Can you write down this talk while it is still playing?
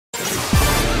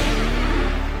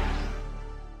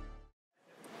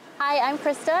Hi, I'm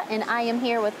Krista, and I am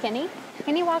here with Kenny.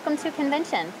 Kenny, welcome to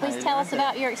convention. Please tell us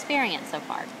about your experience so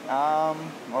far.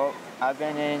 Well, I've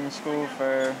been in school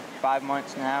for 5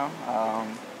 months now.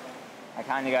 I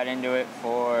kind of got into it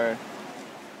for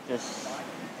just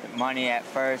money at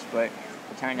first, but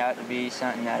it turned out to be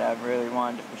something that I really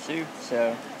wanted to pursue.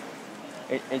 So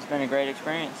it's been a great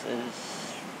experience as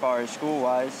far as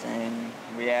school-wise, and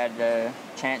we had the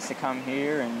chance to come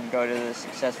here and go to the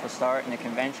successful start in the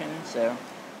convention. So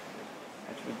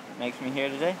that's what makes me here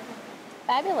today.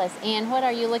 Fabulous. And what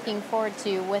are you looking forward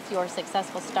to with your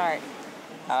successful start?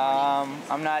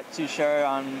 I'm not too sure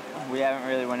on, we haven't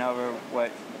really went over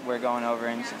what we're going over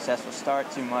in successful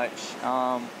start too much.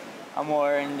 I'm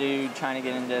more into trying to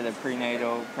get into the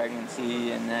prenatal,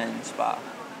 pregnancy, and then spa.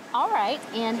 All right.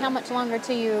 And how much longer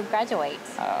till you graduate?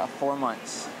 4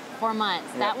 months. 4 months.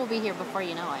 Yep. That will be here before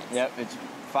you know it. Yep, it's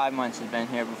 5 months has been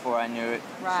here before I knew it.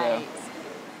 Right. So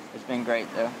it's been great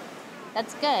though.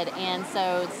 That's good. And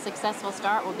so successful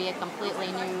start will be a completely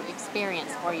new experience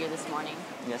for you this morning.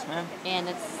 Yes, ma'am. And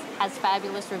it has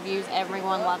fabulous reviews.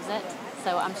 Everyone loves it.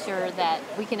 So I'm sure that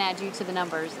we can add you to the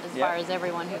numbers as far as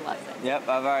everyone who loves it. Yep,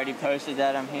 I've already posted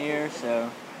that I'm here, so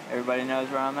everybody knows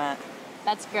where I'm at.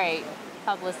 That's great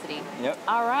publicity. Yep.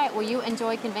 All right. Well, you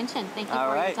enjoy convention. Thank you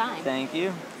for your time. Thank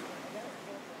you.